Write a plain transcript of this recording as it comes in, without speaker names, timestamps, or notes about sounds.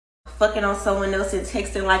fucking on someone else and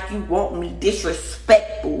texting like you want me.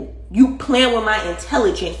 Disrespectful. You playing with my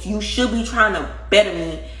intelligence. You should be trying to better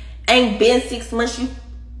me. Ain't been 6 months.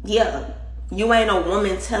 You ain't a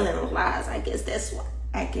woman telling lies. I guess that's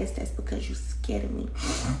because you scared of me.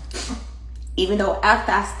 Even though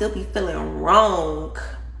after I still be feeling wrong.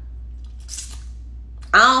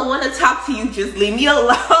 I don't want to talk to you. Just leave me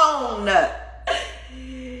alone.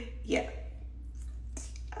 Yeah.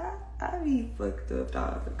 I be fucked up,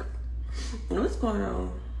 dog. What's going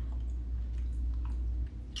on?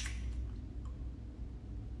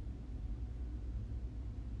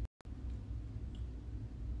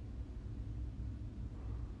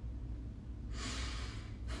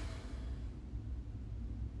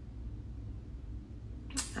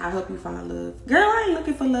 I hope you find love. Girl, I ain't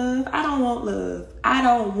looking for love. I don't want love. I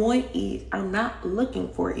don't want it. I'm not looking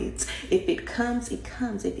for it. If it comes, it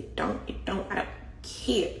comes. If it don't, it don't. I don't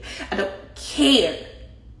care. I don't care.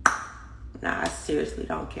 Nah, I seriously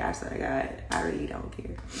don't care. I swear to God, I really don't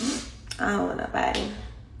care. I don't want nobody.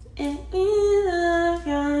 And I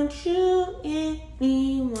want you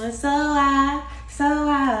anyone, so I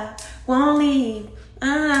won't leave.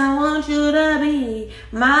 I want you to be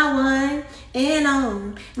my one and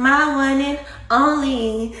only, my one and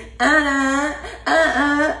only.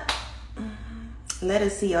 Let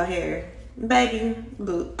us see your hair, baby.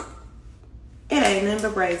 Look, it ain't nothing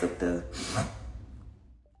but braids up there.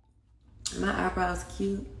 My eyebrows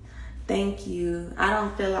cute. Thank you. I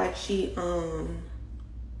don't feel like she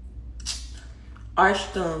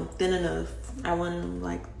arched them thin enough. I want them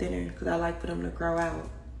like thinner because I like for them to grow out.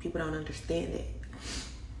 People don't understand it.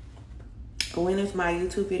 When is my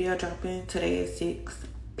YouTube video dropping? Today at 6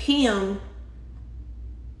 p.m.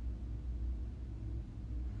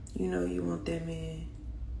 You know you want that man.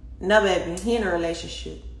 No, baby. He in a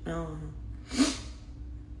relationship. I don't know.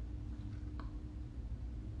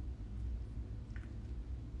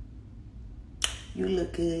 You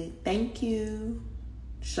look good. Thank you.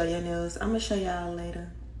 Show your nails. I'm going to show y'all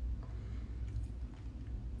later.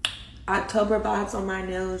 October vibes on my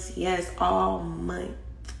nails. Yes, all month.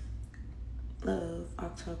 Love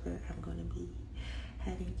October. I'm going to be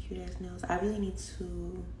having cute ass nails. I really need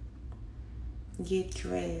to get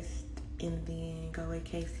dressed and then go wake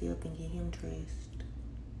Casey up and get him dressed.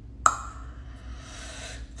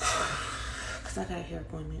 Because I got a hair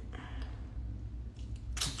appointment.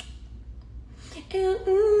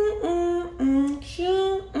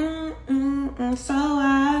 So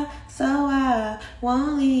I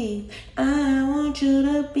won't leave. I want you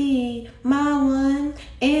to be my one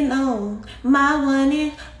and only, my one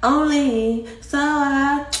and only. So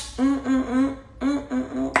I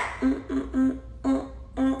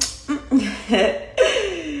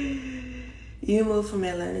You moved from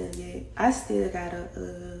Atlanta yet? I still got a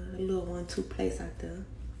little 1-2 place out there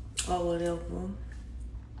or whatever.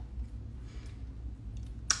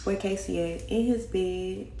 Where Casey at? In his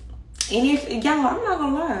bed. And it's, y'all, I'm not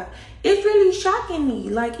gonna lie. It's really shocking me.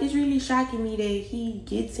 Like, it's really shocking me that he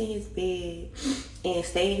gets in his bed and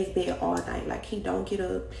stay in his bed all night. Like, he don't get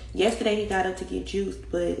up. Yesterday, he got up to get juiced.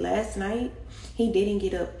 But last night, he didn't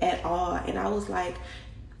get up at all. And I was like,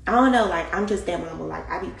 I don't know. Like, I'm just that mama. Like,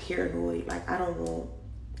 I be paranoid. Like, I don't want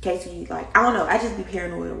Casey. Like, I don't know. I just be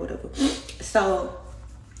paranoid or whatever. So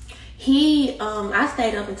I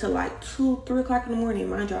stayed up until like 2-3 o'clock in the morning.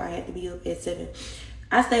 Mind you, I had to be up at 7.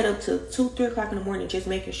 I stayed up till 2-3 o'clock in the morning, just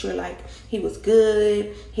making sure like he was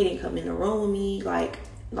good. He didn't come in the room with me, like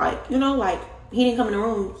you know, like he didn't come in the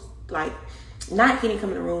room, like not he didn't come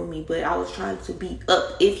in the room with me, but I was trying to be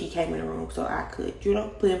up if he came in the room so I could, you know,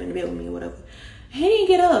 put him in the bed with me or whatever. He didn't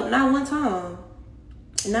get up, not one time.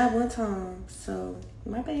 So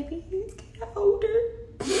my baby, he's getting older.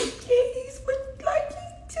 He's like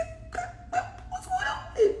what's going on?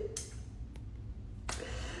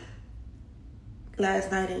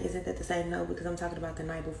 Last night, isn't that the same? No, because I'm talking about the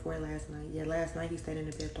night before last night. Yeah, last night he stayed in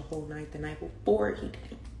the bed the whole night. The night before he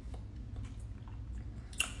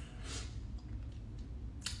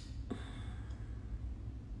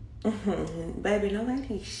didn't. Baby,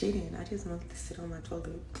 nobody's shitting. I just want to sit on my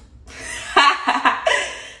toilet.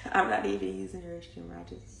 I'm not even using the restroom. I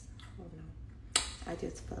don't know. I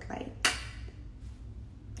just felt like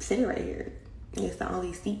sitting right here. It's the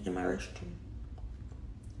only seat in my restroom.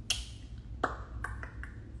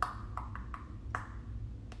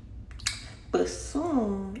 But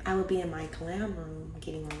soon, I will be in my glam room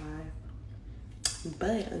getting on live.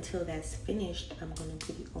 But until that's finished, I'm going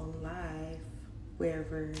to be on live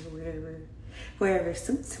wherever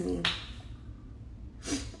suits me.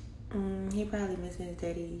 He probably missing his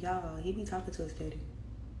daddy. Y'all, he be talking to his daddy.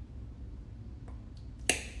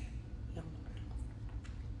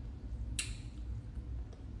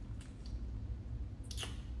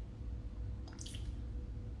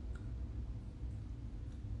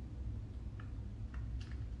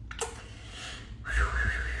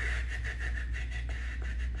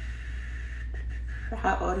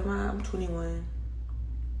 How old am I? I'm 21.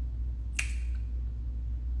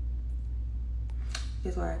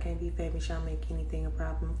 That's why I can't be famous. Y'all make anything a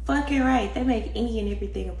problem. Fucking right. They make any and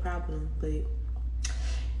everything a problem. But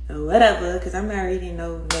whatever. Because I'm not reading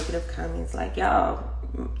no negative comments. Like, y'all,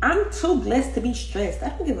 I'm too blessed to be stressed. I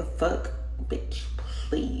don't give a fuck. Bitch,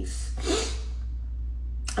 please.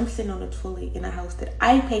 I'm sitting on the toilet in a house that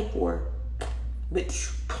I pay for.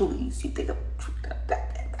 Bitch, please. You think I'm...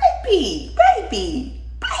 Baby.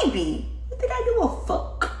 You think I give a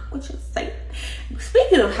fuck what you say?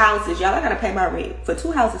 Speaking of houses, y'all, I gotta pay my rent for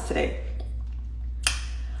 2 houses today.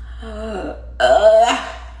 I'm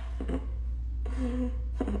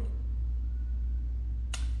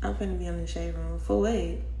finna be on the shade room. For what?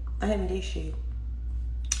 I haven't did shit.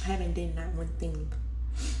 I haven't did not one thing.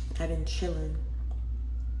 I've been chilling.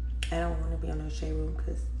 I don't want to be on no shade room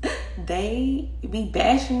because they be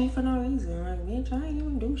bashing me for no reason. Like, bitch, I ain't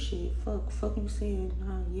even do shit. Fuck you saying,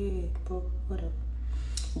 oh yeah, but whatever.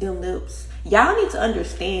 Them lips. Y'all need to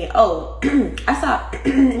understand. Oh, I saw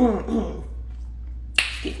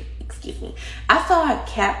excuse me. I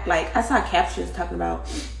saw captions talking about,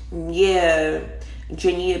 yeah,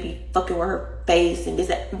 Jania be fucking with her face and this,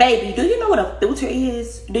 that. Baby, do you know what a filter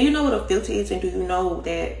is? Do you know what a filter is? And do you know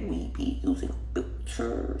that we be using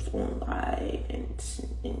filters online and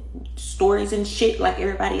stories and shit like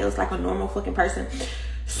everybody else, like a normal fucking person?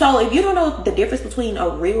 So if you don't know the difference between a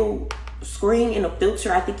real screen and a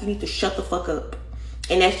filter, I think you need to shut the fuck up.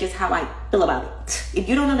 And that's just how I feel about it. If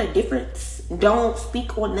you don't know the difference, don't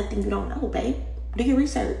speak on nothing you don't know, babe. Do your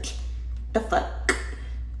research. The fuck.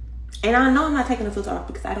 And I know I'm not taking the filter off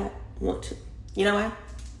because I don't want to. You know why?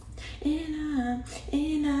 I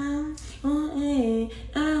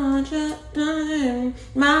want you,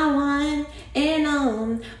 my one and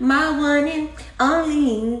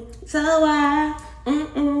only. So I,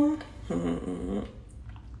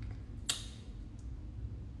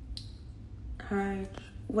 Alright,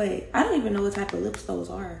 wait, I don't even know what type of lips those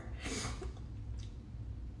are.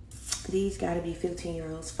 These gotta be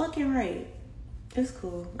 15-year-olds. Fucking right. It's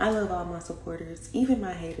cool. I love all my supporters, even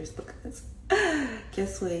my haters, because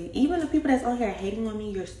guess what? Even the people that's on here hating on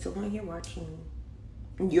me, you're still on here watching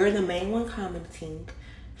me. You're the main one commenting.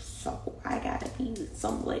 So I gotta be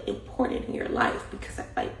somewhat important in your life because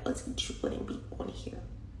if I wasn't, you wouldn't be on here.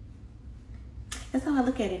 That's how I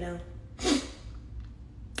look at it now.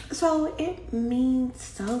 So it means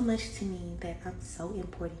so much to me that I'm so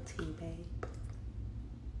important to you, babe.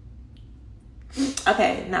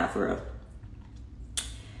 Okay, not for real.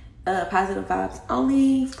 Positive vibes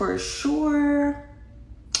only for sure.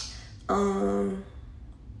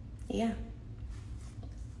 Yeah.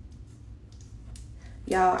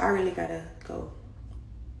 Y'all, I really gotta go.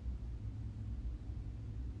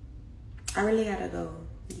 I really gotta go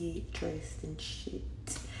get dressed and shit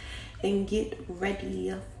and get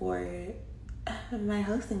ready for my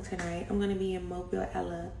hosting tonight. I'm gonna be in Mobile,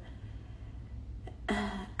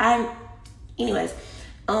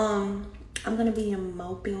 I'm gonna be in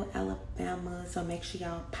Mobile, Alabama, so make sure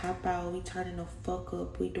y'all pop out. We turning the fuck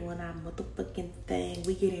up. We doing our motherfucking thing.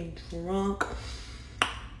 We getting drunk.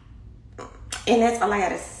 And that's all I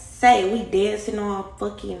gotta say. We dancing all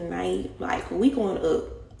fucking night. Like, we going up.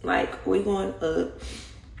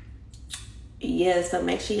 Yeah, so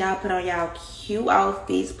make sure y'all put on y'all cute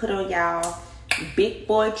outfits. Put on y'all big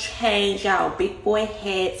boy chains, y'all big boy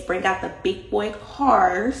hats. Bring out the big boy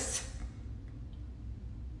cars.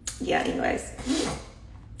 Yeah, anyways.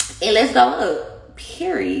 And let's go up.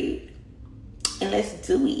 Period. And let's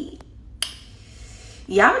do it.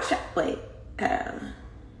 Y'all try. Wait.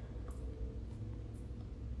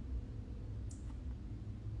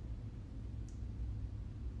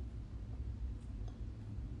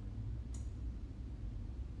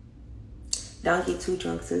 Don't get too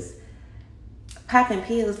drunk, sis. Popping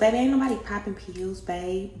pills, baby. Ain't nobody popping pills,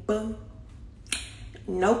 babe. Boom.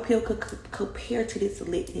 No pill could compare to this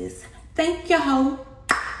litness. Thank you, ho.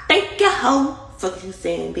 Thank you, ho. Fuck you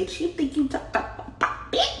saying, bitch. You think you talk about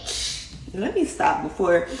bitch? Let me stop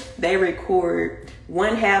before they record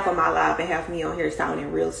one half of my life and have me on here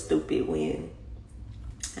sounding real stupid when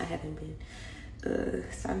I haven't been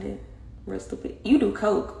sounding real stupid. You do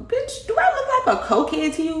coke. Bitch, do I look like a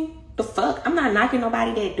cokehead to you? The fuck? I'm not knocking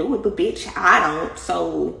nobody that do it, but bitch, I don't.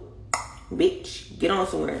 So, bitch, get on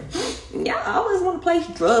somewhere. Y'all always want to place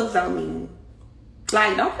drugs on me.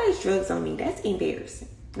 Like, don't place drugs on me. That's embarrassing.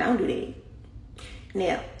 Don't do that.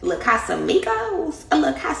 Now, La Casa Migos,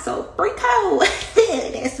 La Casa Frico.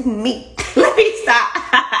 That's me. Let me stop.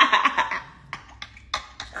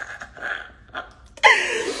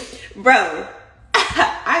 Bro,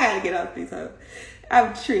 I gotta get off this hoe.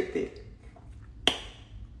 I'm tripping.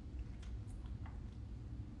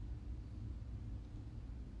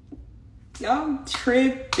 I'm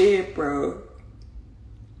tripping, bro.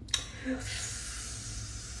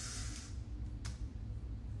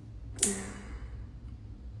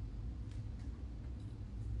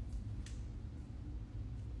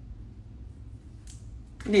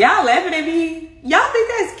 Y'all laughing at me? Y'all think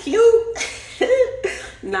that's cute?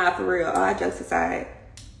 Nah, for real. All jokes aside.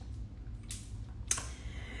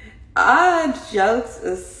 All jokes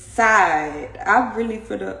aside, I'm really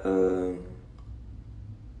for the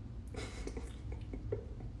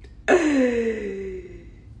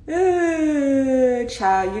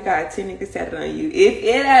child, you got 10 niggas tatted on you.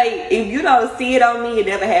 If you don't see it on me, it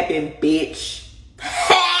never happened, bitch.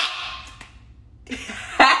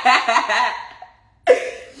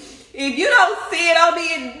 If you don't see it on me,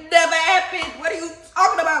 it never happened. What are you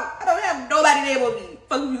talking about? I don't have nobody there with me.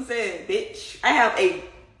 Fuck you said, bitch. I have a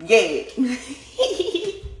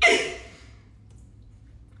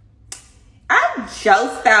I'm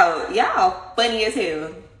joked out. Y'all funny as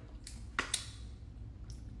hell.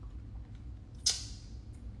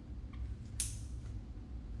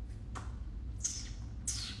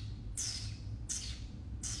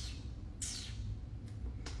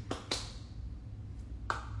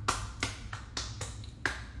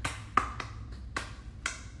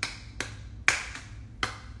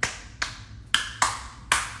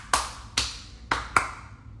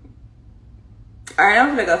 Alright, I'm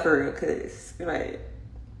gonna go for real, cause like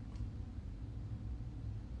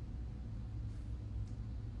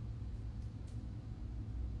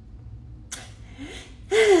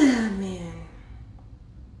man.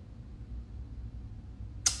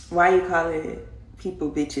 Why you calling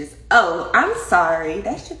people bitches? Oh, I'm sorry.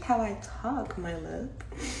 That's just how I talk, my love.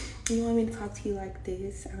 You want me to talk to you like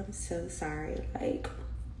this? I'm so sorry. Like,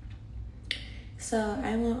 so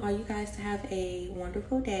I want all you guys to have a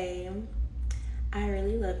wonderful day. I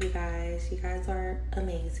really love you guys. You guys are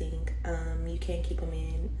amazing. You can't keep them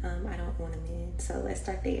in. I don't want them in. So let's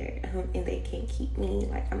start there. And they can't keep me.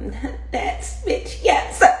 Like, I'm not that bitch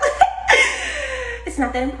yet. So it's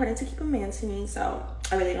not that important to keep them in to me. So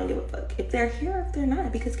I really don't give a fuck if they're here or if they're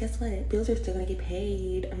not. Because guess what? Bills are still going to get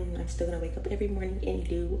paid. I'm still going to wake up every morning and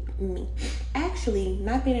do me. Actually,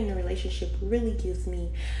 not being in a relationship really gives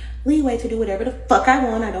me leeway to do whatever the fuck I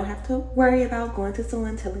want. I don't have to worry about going to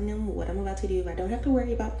someone telling them what I'm about to do. I don't have to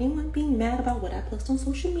worry about anyone being mad about what I post on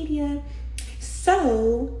social media.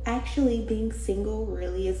 So actually being single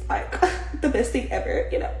really is like the best thing ever,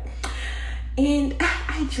 you know. And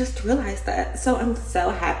I just realized that. So I'm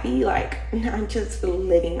so happy. Like, I'm just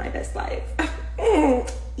living my best life.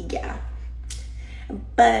 Yeah.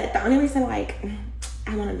 But the only reason like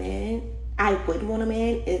I want a man, I would want a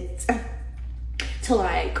man, is to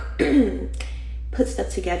like put stuff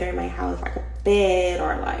together in my house, like a bed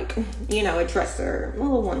or like, you know, a dresser, a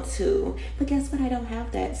little one too. But guess what? I don't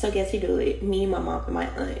have that. So guess who do it? Me, my mom, and my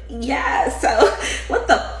aunt. Yeah. So what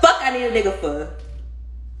the fuck I need a nigga for?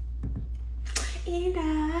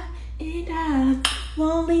 And I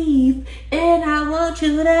won't leave. And I want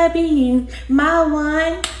you to be my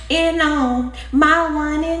one and on, my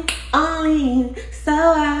one and only. So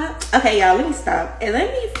okay, y'all, let me stop. And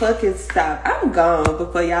let me fucking stop. I'm gone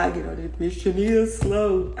before y'all get on this mission. Is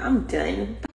slow. I'm done.